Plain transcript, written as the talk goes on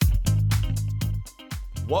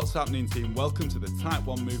What's happening, team? Welcome to the Type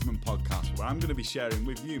 1 Movement Podcast, where I'm going to be sharing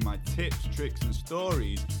with you my tips, tricks, and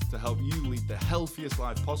stories to help you lead the healthiest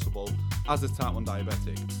life possible as a Type 1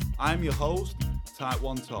 diabetic. I'm your host, Type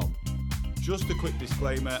 1 Tom. Just a quick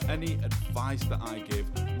disclaimer, any advice that I give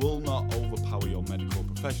will not overpower your medical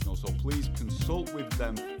professional, so please consult with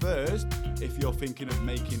them first if you're thinking of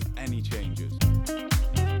making any changes.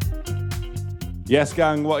 Yes,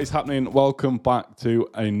 gang, what is happening? Welcome back to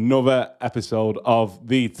another episode of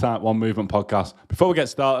the Type 1 Movement Podcast. Before we get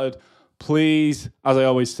started, please, as I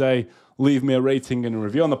always say, leave me a rating and a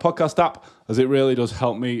review on the podcast app, as it really does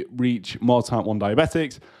help me reach more Type 1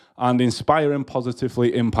 diabetics and inspire and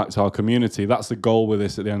positively impact our community. That's the goal with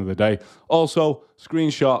this at the end of the day. Also,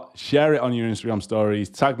 screenshot, share it on your Instagram stories,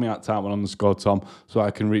 tag me at Type1_Tom so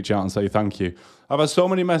I can reach out and say thank you. I've had so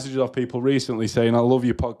many messages of people recently saying, I love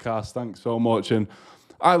your podcast, thanks so much. And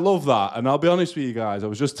I love that. And I'll be honest with you guys, I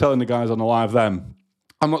was just telling the guys on the live then,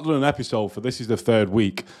 I'm not doing an episode for this is the third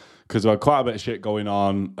week because I've had quite a bit of shit going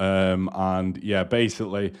on. And yeah,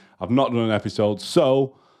 basically, I've not done an episode.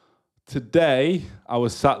 So today, I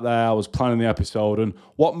was sat there, I was planning the episode, and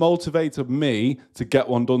what motivated me to get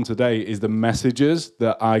one done today is the messages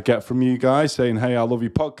that I get from you guys saying, hey, I love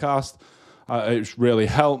your podcast. It's really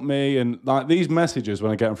helped me. And like these messages,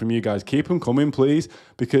 when I get them from you guys, keep them coming, please,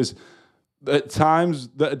 because at times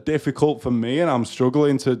that are difficult for me and I'm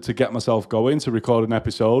struggling to get myself going to record an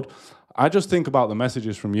episode, I just think about the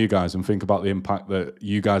messages from you guys and think about the impact that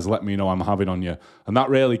you guys let me know I'm having on you. And that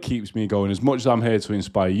really keeps me going. As much as I'm here to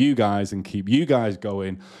inspire you guys and keep you guys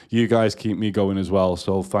going, you guys keep me going as well.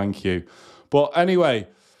 So thank you. But anyway,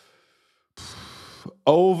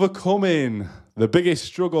 overcoming the biggest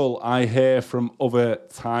struggle I hear from other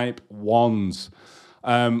Type 1s.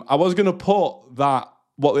 I was going to put that,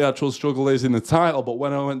 what the actual struggle is in the title, but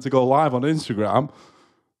when I went to go live on Instagram,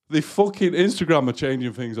 the fucking Instagram are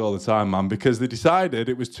changing things all the time, man, because they decided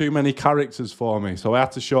it was too many characters for me, so I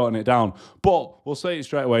had to shorten it down. But we'll say it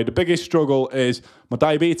straight away. The biggest struggle is my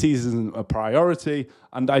diabetes isn't a priority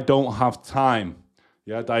and I don't have time.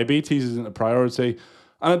 Yeah, diabetes isn't a priority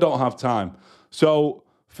and I don't have time. So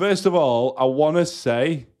first of all, I want to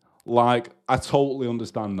say, I totally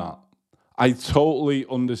understand that. I totally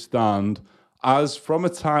understand. As from a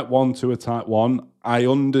Type 1 to a Type 1, I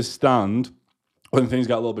understand when things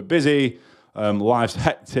get a little bit busy, life's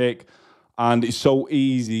hectic, and it's so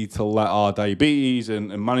easy to let our diabetes and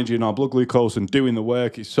managing our blood glucose and doing the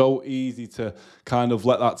work, it's so easy to kind of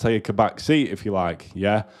let that take a back seat, if you like,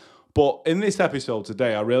 yeah? But in this episode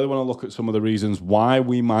today, I really want to look at some of the reasons why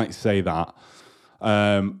we might say that.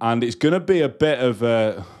 And it's going to be a bit of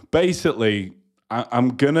a, basically,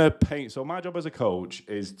 I'm going to paint, so my job as a coach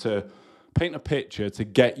is to paint a picture to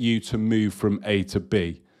get you to move from A to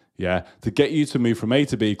B, yeah? To get you to move from A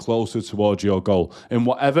to B closer towards your goal in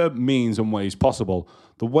whatever means and ways possible.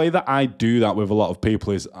 The way that I do that with a lot of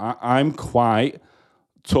people is I'm quite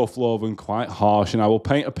tough love and quite harsh, and I will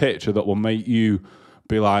paint a picture that will make you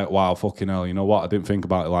be like, wow, fucking hell, you know what? I didn't think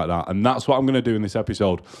about it like that. And that's what I'm going to do in this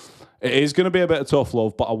episode. It is going to be a bit of tough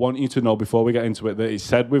love, but I want you to know before we get into it that it's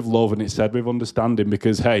said with love and it's said with understanding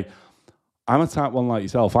because, hey, I'm a Type 1 like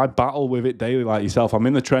yourself. I battle with it daily like yourself. I'm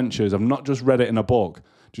in the trenches. I've not just read it in a book.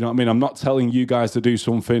 Do you know what I mean? I'm not telling you guys to do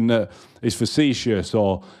something that is facetious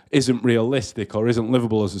or isn't realistic or isn't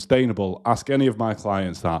livable or sustainable. Ask any of my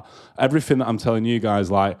clients that. Everything that I'm telling you guys,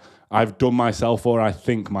 I've done myself or I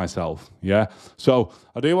think myself, yeah? So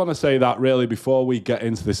I do want to say that really before we get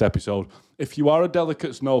into this episode. If you are a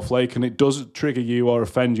delicate snowflake and it does trigger you or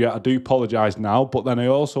offend you, I do apologize now. But then I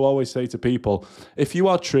also always say to people, if you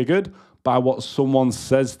are triggered by what someone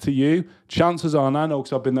says to you, chances are, and I know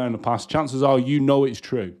because I've been there in the past, chances are you know it's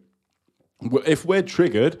true. If we're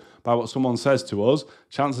triggered by what someone says to us,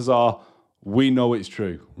 chances are we know it's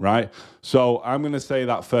true, right? So I'm going to say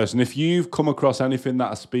that first. And if you've come across anything that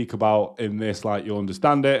I speak about in this, you'll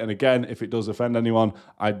understand it. And again, if it does offend anyone,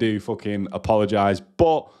 I do fucking apologize.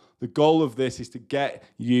 But the goal of this is to get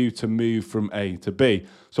you to move from A to B.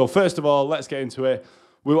 So first of all, let's get into it.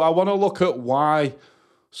 I want to look at why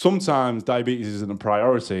sometimes diabetes isn't a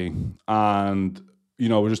priority and,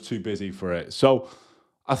 we're just too busy for it. So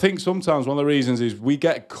I think sometimes one of the reasons is we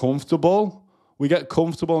get comfortable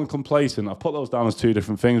and complacent. I've put those down as two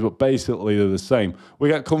different things, but basically they're the same. We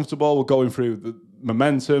get comfortable, we're going through the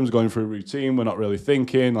momentums, going through routine, we're not really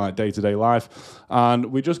thinking day-to-day life, and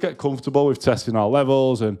we just get comfortable with testing our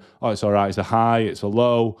levels and, it's all right, it's a high, it's a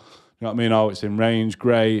low, you know what I mean? It's in range,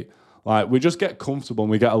 great. We just get comfortable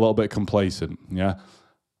and we get a little bit complacent, yeah?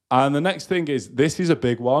 And the next thing is, this is a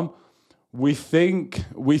big one, we think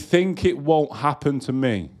it won't happen to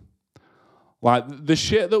me. Like the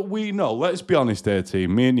shit that we know, let's be honest here,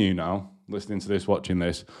 team, me and you now, listening to this, watching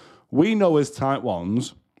this, we know as type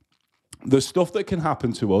 1s, the stuff that can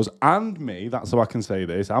happen to us and me, that's how I can say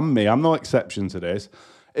this, and me, I'm no exception to this.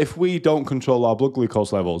 If we don't control our blood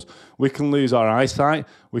glucose levels, we can lose our eyesight,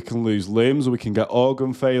 we can lose limbs, we can get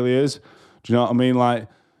organ failures. Do you know what I mean? Like,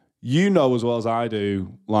 you know as well as I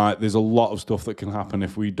do, like, there's a lot of stuff that can happen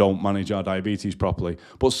if we don't manage our diabetes properly.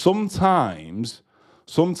 But sometimes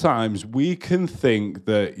we can think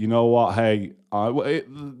that, you know what, hey,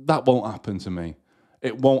 that won't happen to me.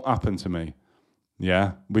 It won't happen to me.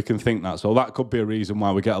 Yeah, we can think that. So that could be a reason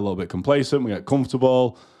why we get a little bit complacent, we get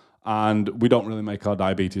comfortable, and we don't really make our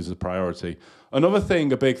diabetes a priority. Another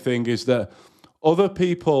thing, a big thing, is that other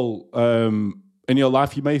people in your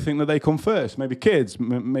life, you may think that they come first. Maybe kids,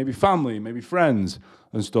 maybe family, maybe friends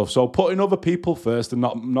and stuff. So putting other people first and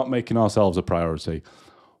not making ourselves a priority.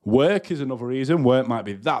 Work is another reason. Work might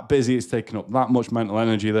be that busy, it's taking up that much mental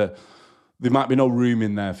energy that there might be no room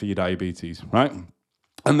in there for your diabetes, right?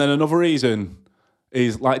 And then another reason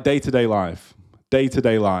is like day-to-day life,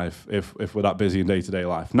 if we're that busy in day-to-day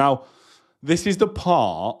life. Now, this is the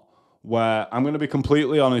part where I'm going to be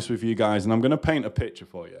completely honest with you guys, and I'm going to paint a picture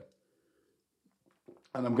for you.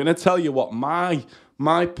 And I'm going to tell you what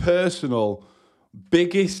my personal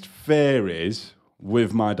biggest fear is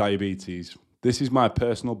with my diabetes. This is my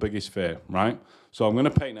personal biggest fear, right? So I'm going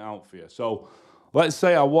to paint it out for you. So let's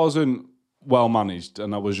say I wasn't well managed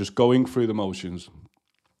and I was just going through the motions.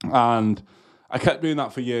 And I kept doing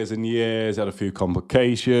that for years and years, had a few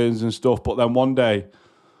complications and stuff. But then one day,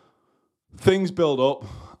 things build up,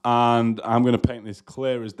 and I'm going to paint this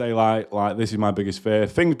clear as daylight, like this is my biggest fear.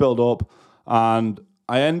 Things build up, and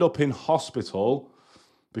I end up in hospital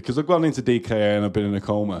because I've gone into DKA and I've been in a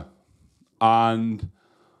coma. And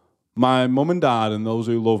my mum and dad and those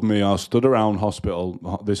who love me are stood around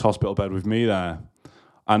this hospital bed with me there.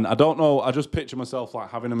 And I don't know, I just picture myself like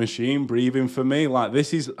having a machine breathing for me. Like,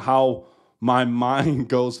 this is how my mind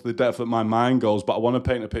goes, to the depth that my mind goes. But I want to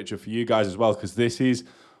paint a picture for you guys as well, because this is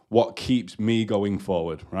what keeps me going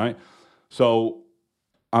forward, right? So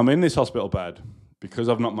I'm in this hospital bed because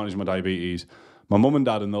I've not managed my diabetes. My mum and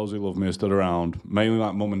dad and those who love me are stood around, mainly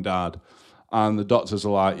like mum and dad. And the doctors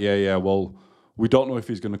are like, yeah, well, we don't know if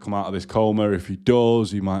he's going to come out of this coma. If he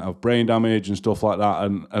does, he might have brain damage and stuff like that.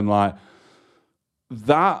 And like,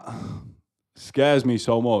 that scares me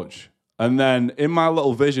so much. And then in my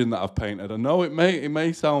little vision that I've painted, I know it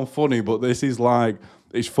may sound funny, but this is like,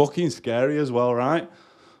 it's fucking scary as well, right?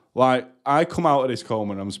 Like, I come out of this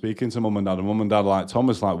coma and I'm speaking to mum and dad are like,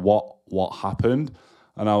 Thomas, like, what happened?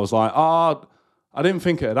 And I was like, I didn't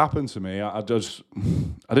think it had happened to me. I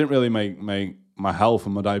didn't really make my health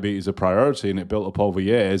and my diabetes a priority, and it built up over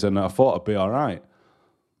years, and I thought I'd be all right.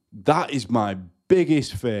 That is my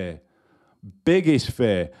biggest fear. Biggest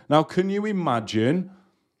fear. Now, can you imagine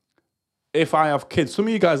if I have kids? Some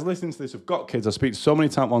of you guys listening to this have got kids. I speak to so many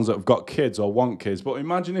type 1s that have got kids or want kids. But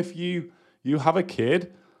imagine if you have a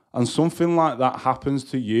kid and something like that happens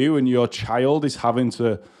to you and your child is having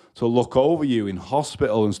to look over you in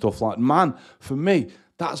hospital and stuff like that. Man, for me,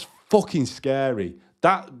 that's fucking scary.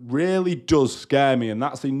 That really does scare me, and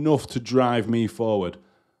that's enough to drive me forward,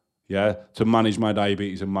 yeah, to manage my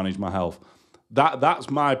diabetes and manage my health. That's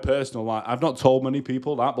my personal life. I've not told many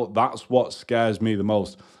people that, but that's what scares me the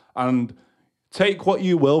most. And take what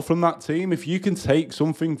you will from that, team. If you can take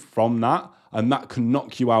something from that, and that can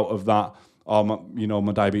knock you out of that,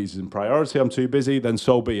 my diabetes isn't priority, I'm too busy, then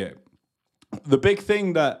so be it. The big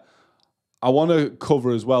thing that I want to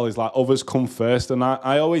cover as well is like others come first. And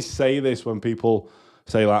I always say this when people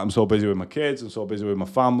say like, I'm so busy with my kids, I'm so busy with my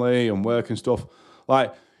family and work and stuff.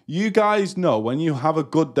 Like, you guys know when you have a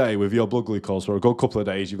good day with your blood glucose or a good couple of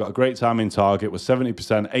days, you've got a great time in target with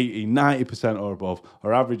 70%, 80, 90% or above,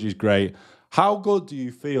 our average is great. How good do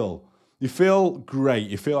you feel? You feel great.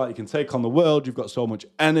 You feel like you can take on the world. You've got so much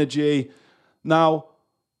energy. Now,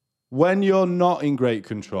 when you're not in great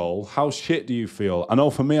control, how shit do you feel? I know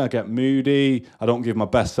for me, I get moody. I don't give my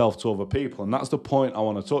best self to other people. And that's the point I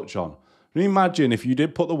want to touch on. Can you imagine if you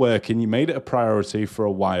did put the work in, you made it a priority for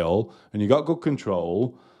a while, and you got good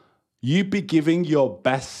control, you'd be giving your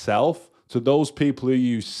best self to those people who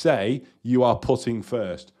you say you are putting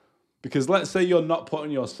first. Because let's say you're not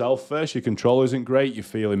putting yourself first, your control isn't great, you're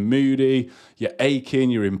feeling moody, you're aching,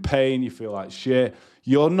 you're in pain, you feel like shit.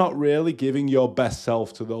 You're not really giving your best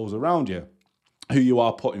self to those around you who you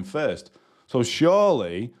are putting first. So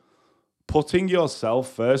surely putting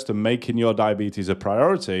yourself first and making your diabetes a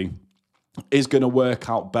priority is going to work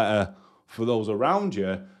out better for those around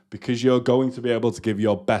you, because you're going to be able to give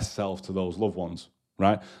your best self to those loved ones,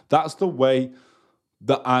 right? That's the way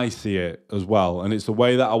that I see it as well, and it's the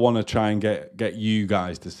way that I want to try and get you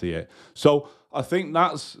guys to see it. So I think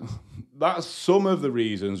that's some of the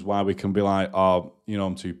reasons why we can be like, oh,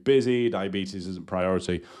 I'm too busy, diabetes isn't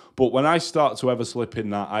priority. But when I start to ever slip in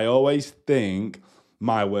that, I always think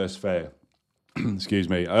my worst fear. Excuse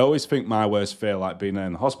me. I always think my worst fear, like being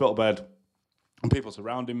in the hospital bed and people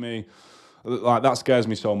surrounding me, like that scares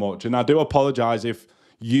me so much. And I do apologize if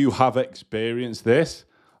you have experienced this.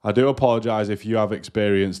 I do apologize if you have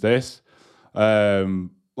experienced this,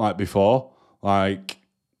 like before,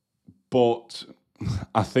 but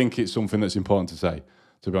I think it's something that's important to say,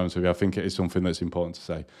 to be honest with you. I think it is something that's important to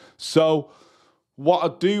say. So what I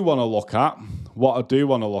do want to look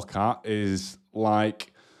at is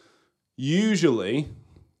like, usually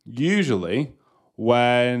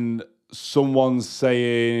when someone's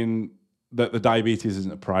saying that the diabetes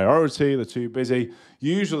isn't a priority, they're too busy,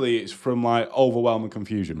 usually it's from like overwhelming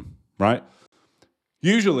confusion, right?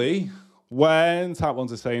 Usually when type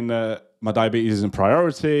 1s are saying that my diabetes isn't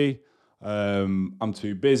priority, I'm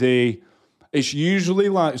too busy, it's usually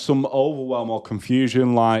like some overwhelm or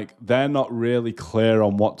confusion, like they're not really clear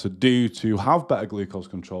on what to do to have better glucose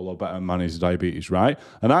control or better manage diabetes, right?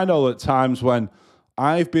 And I know at times when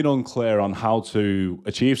I've been unclear on how to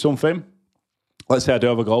achieve something, let's say I do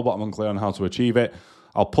have a goal, but I'm unclear on how to achieve it,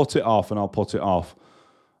 I'll put it off.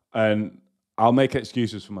 And I'll make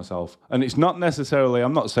excuses for myself. And it's not necessarily,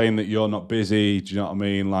 I'm not saying that you're not busy, do you know what I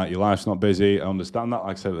mean? Like your life's not busy, I understand that,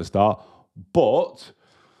 like I said at the start. But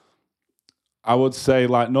I would say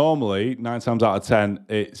like normally, 9 times out of 10,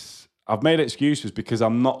 I've made excuses because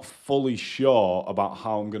I'm not fully sure about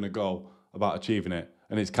how I'm going to go about achieving it.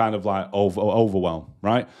 And it's kind of like overwhelm,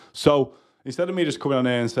 right? So instead of me just coming on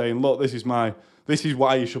here and saying, look, this is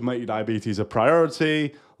why you should make your diabetes a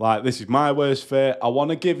priority, like this is my worst fear, I want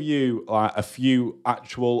to give you like a few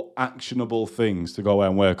actual actionable things to go away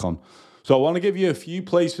and work on. So I want to give you a few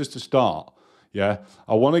places to start, yeah?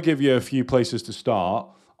 I want to give you a few places to start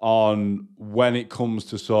on when it comes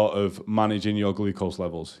to sort of managing your glucose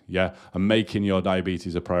levels, yeah? And making your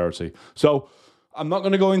diabetes a priority. So I'm not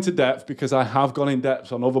going to go into depth because I have gone in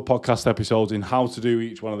depth on other podcast episodes in how to do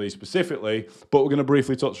each one of these specifically, but we're going to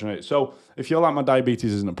briefly touch on it. So if you're like, my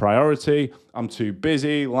diabetes isn't a priority, I'm too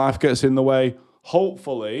busy, life gets in the way,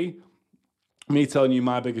 hopefully me telling you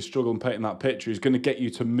my biggest struggle and painting that picture is going to get you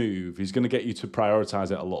to move. He's going to get you to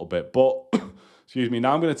prioritize it a little bit. But, excuse me,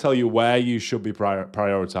 now I'm going to tell you where you should be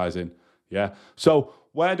prioritizing. Yeah. So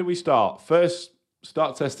where do we start? First,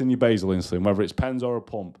 start testing your basal insulin, whether it's pens or a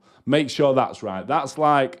pump. Make sure that's right. That's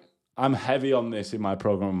like, I'm heavy on this in my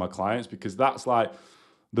program with my clients because that's like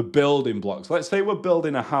the building blocks. Let's say we're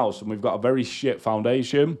building a house and we've got a very shit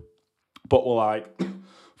foundation, but we're like,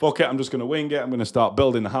 fuck it, I'm just going to wing it. I'm going to start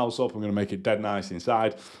building the house up. I'm going to make it dead nice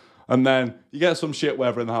inside. And then you get some shit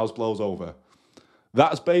weather and the house blows over.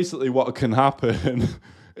 That's basically what can happen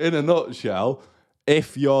in a nutshell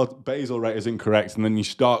if your basal rate is incorrect, and then you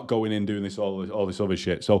start going in doing all this other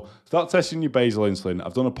shit. So start testing your basal insulin.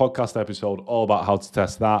 I've done a podcast episode all about how to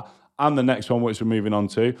test that. And the next one, which we're moving on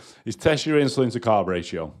to, is test your insulin to carb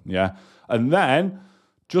ratio. Yeah. And then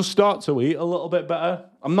just start to eat a little bit better.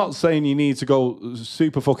 I'm not saying you need to go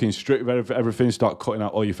super fucking strict with everything, start cutting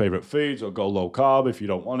out all your favorite foods or go low carb if you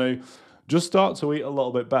don't want to. Just start to eat a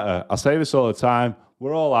little bit better. I say this all the time.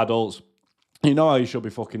 We're all adults. You know how you should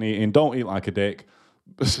be fucking eating. Don't eat like a dick.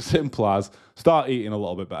 It's as simple as start eating a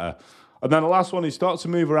little bit better. And then the last one is start to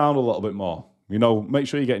move around a little bit more. You know, make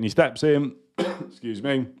sure you're getting your steps in. Excuse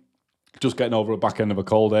me. Just getting over the back end of a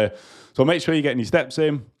cold here. So make sure you're getting your steps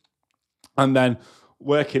in. And then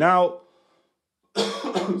working out.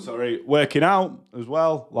 Working out as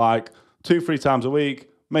well. Like 2-3 times a week.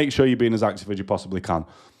 Make sure you're being as active as you possibly can.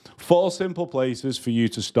 4 simple places for you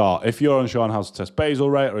to start. If you're unsure on how to test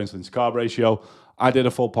basal rate or insulin to carb ratio, I did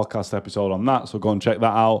a full podcast episode on that, so go and check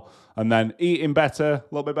that out. And then eating better, a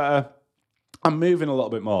little bit better, and moving a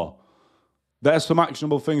little bit more. There's some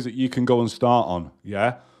actionable things that you can go and start on,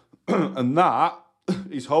 yeah? And that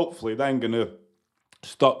is hopefully then going to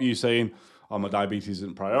stop you saying, oh, my diabetes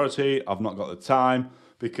isn't priority, I've not got the time,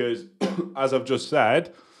 because as I've just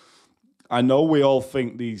said, I know we all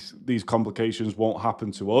think these complications won't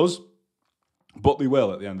happen to us, but they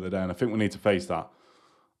will at the end of the day, and I think we need to face that.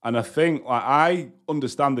 And I think, like, I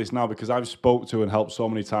understand this now because I've spoke to and helped so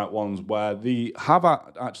many type 1s where they have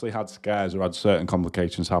actually had scares or had certain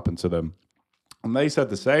complications happen to them. And they said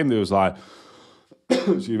the same. They was like,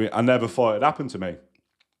 excuse me, I never thought it happened to me.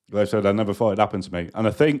 They said, I never thought it happened to me. And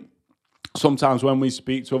I think sometimes when we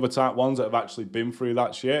speak to other type 1s that have actually been through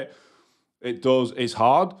that shit, it's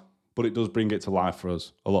hard, but it does bring it to life for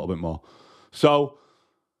us a little bit more. So,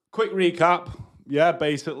 quick recap. yeah,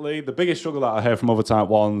 basically, the biggest struggle that I hear from other type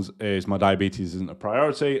 1s is my diabetes isn't a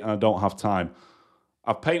priority and I don't have time.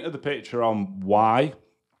 I've painted the picture on why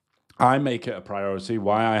I make it a priority,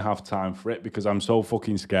 why I have time for it, because I'm so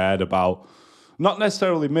fucking scared about, not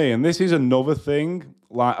necessarily me, and this is another thing,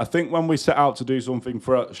 like, I think when we set out to do something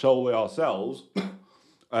for solely ourselves,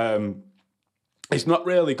 it's not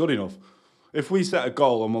really good enough. If we set a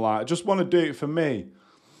goal and we're like, I just want to do it for me,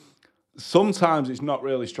 sometimes it's not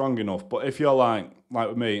really strong enough. But if you're like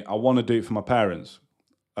with me, I want to do it for my parents.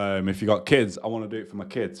 If you got kids, I want to do it for my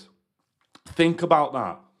kids. Think about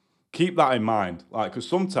that. Keep that in mind. Like, because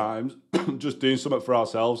sometimes just doing something for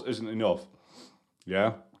ourselves isn't enough.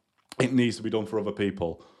 Yeah? It needs to be done for other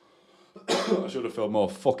people. I should have filled more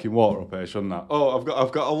fucking water up here, shouldn't I? Oh,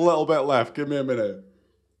 I've got a little bit left. Give me a minute.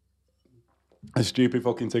 A stupid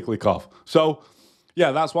fucking tickly cough. So,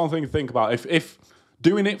 yeah, that's one thing to think about. If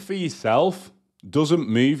doing it for yourself doesn't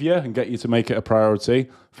move you and get you to make it a priority,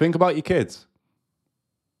 think about your kids.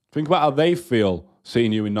 Think about how they feel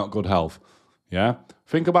seeing you in not good health. Yeah?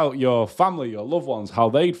 Think about your family, your loved ones, how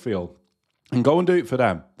they'd feel. And go and do it for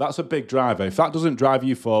them. That's a big driver. If that doesn't drive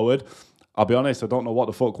you forward, I'll be honest, I don't know what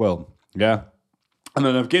the fuck will. Yeah? And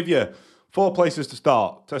then I'll give you 4 places to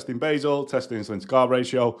start. Testing basal, testing insulin to carb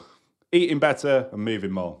ratio, eating better, and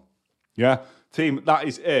moving more. Yeah? Team, that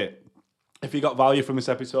is it. If you got value from this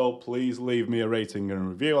episode, please leave me a rating and a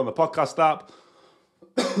review on the podcast app.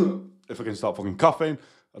 If I can stop fucking coughing,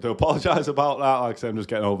 I do apologise about that. Like I said, I'm just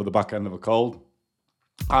getting over the back end of a cold.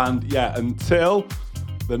 And yeah, until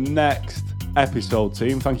the next episode,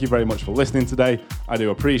 team, thank you very much for listening today. I do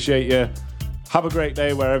appreciate you. Have a great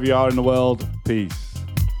day wherever you are in the world. Peace.